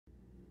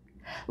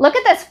Look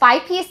at this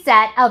 5-piece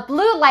set of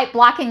blue light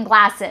blocking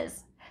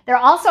glasses. They're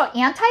also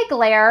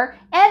anti-glare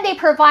and they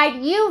provide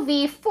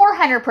UV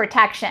 400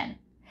 protection.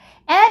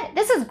 And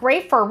this is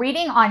great for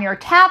reading on your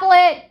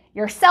tablet,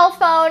 your cell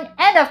phone,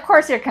 and of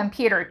course your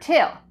computer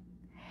too.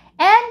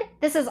 And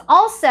this is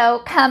also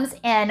comes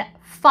in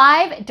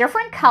 5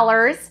 different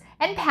colors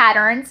and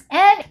patterns,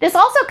 and this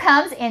also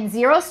comes in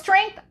 0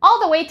 strength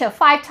all the way to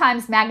 5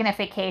 times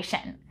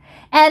magnification.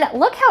 And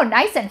look how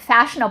nice and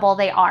fashionable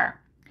they are.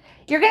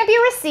 You're going to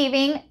be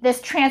receiving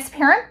this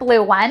transparent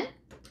blue one,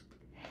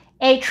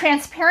 a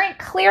transparent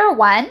clear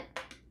one,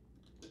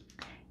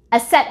 a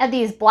set of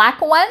these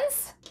black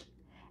ones,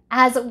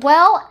 as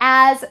well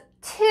as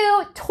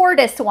 2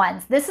 tortoise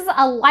ones. This is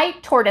a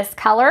light tortoise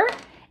color,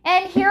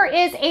 and here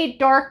is a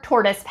dark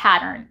tortoise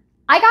pattern.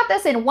 I got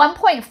this in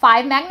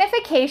 1.5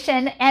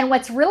 magnification, and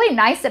what's really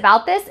nice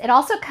about this, it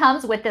also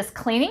comes with this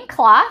cleaning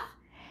cloth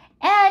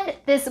and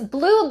this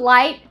blue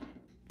light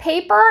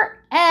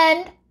paper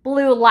and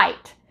blue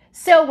light.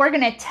 So we're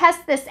going to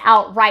test this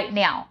out right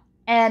now,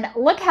 and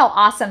look how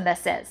awesome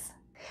this is.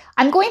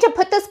 I'm going to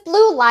put this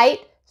blue light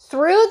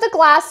through the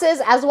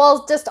glasses as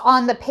well as just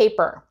on the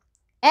paper,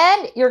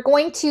 and you're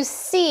going to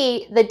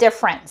see the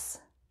difference.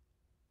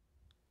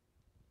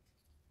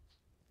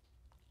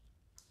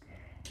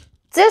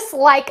 Just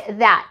like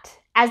that.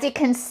 As you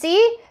can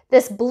see,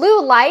 this blue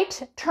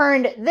light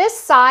turned this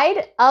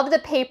side of the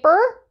paper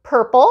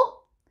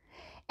purple,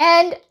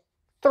 and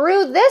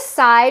through this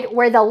side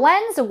where the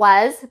lens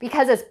was,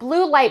 because it's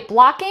blue light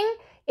blocking,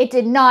 it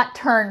did not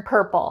turn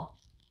purple.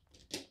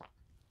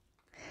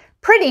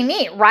 Pretty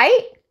neat,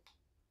 right?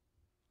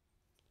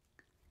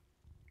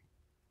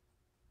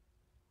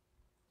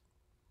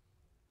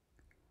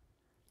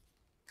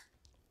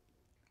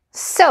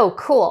 So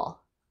cool.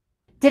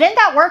 Didn't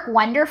that work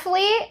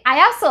wonderfully?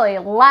 I absolutely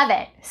love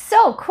it.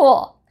 So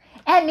cool.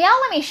 And now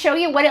let me show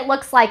you what it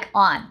looks like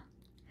on.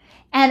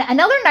 And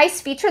another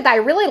nice feature that I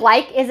really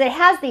like is it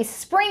has these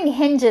spring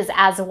hinges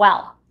as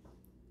well.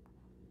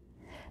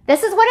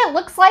 This is what it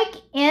looks like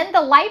in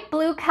the light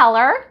blue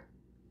color.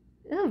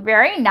 Ooh,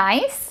 very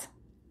nice.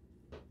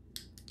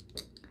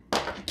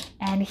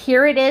 And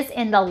here it is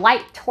in the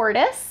light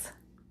tortoise.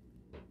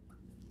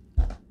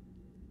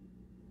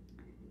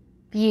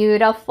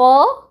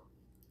 Beautiful.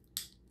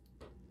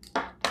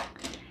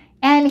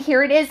 And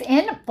here it is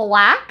in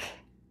black.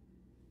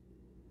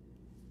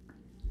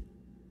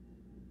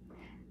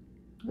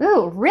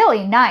 Ooh,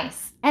 really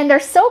nice. And they're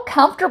so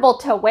comfortable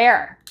to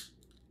wear.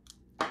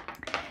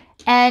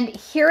 And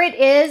here it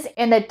is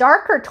in the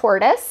darker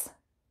tortoise.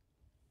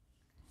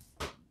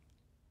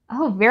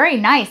 Oh, very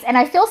nice. And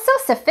I feel so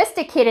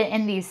sophisticated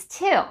in these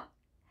too.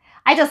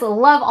 I just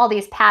love all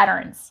these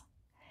patterns.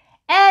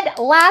 And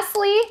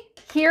lastly,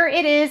 here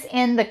it is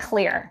in the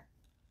clear.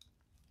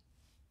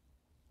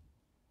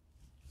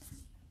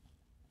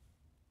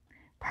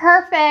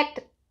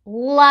 Perfect.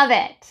 Love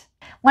it.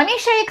 Let me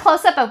show you a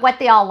close-up of what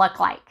they all look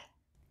like.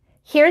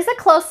 Here's a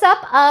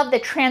close-up of the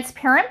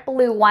transparent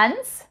blue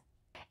ones.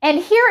 And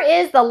here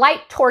is the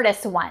light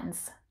tortoise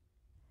ones.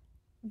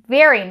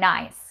 Very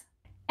nice.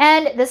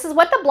 And this is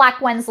what the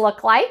black ones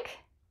look like.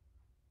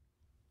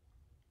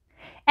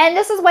 And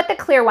this is what the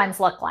clear ones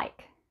look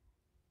like.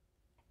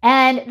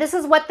 And this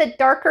is what the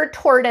darker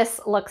tortoise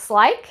looks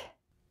like.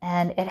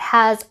 And it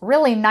has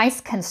really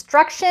nice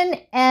construction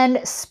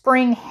and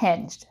spring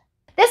hinged.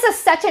 This is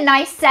such a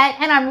nice set,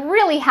 and I'm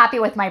really happy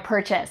with my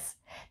purchase.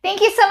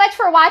 Thank you so much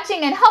for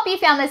watching, and hope you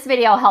found this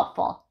video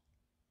helpful.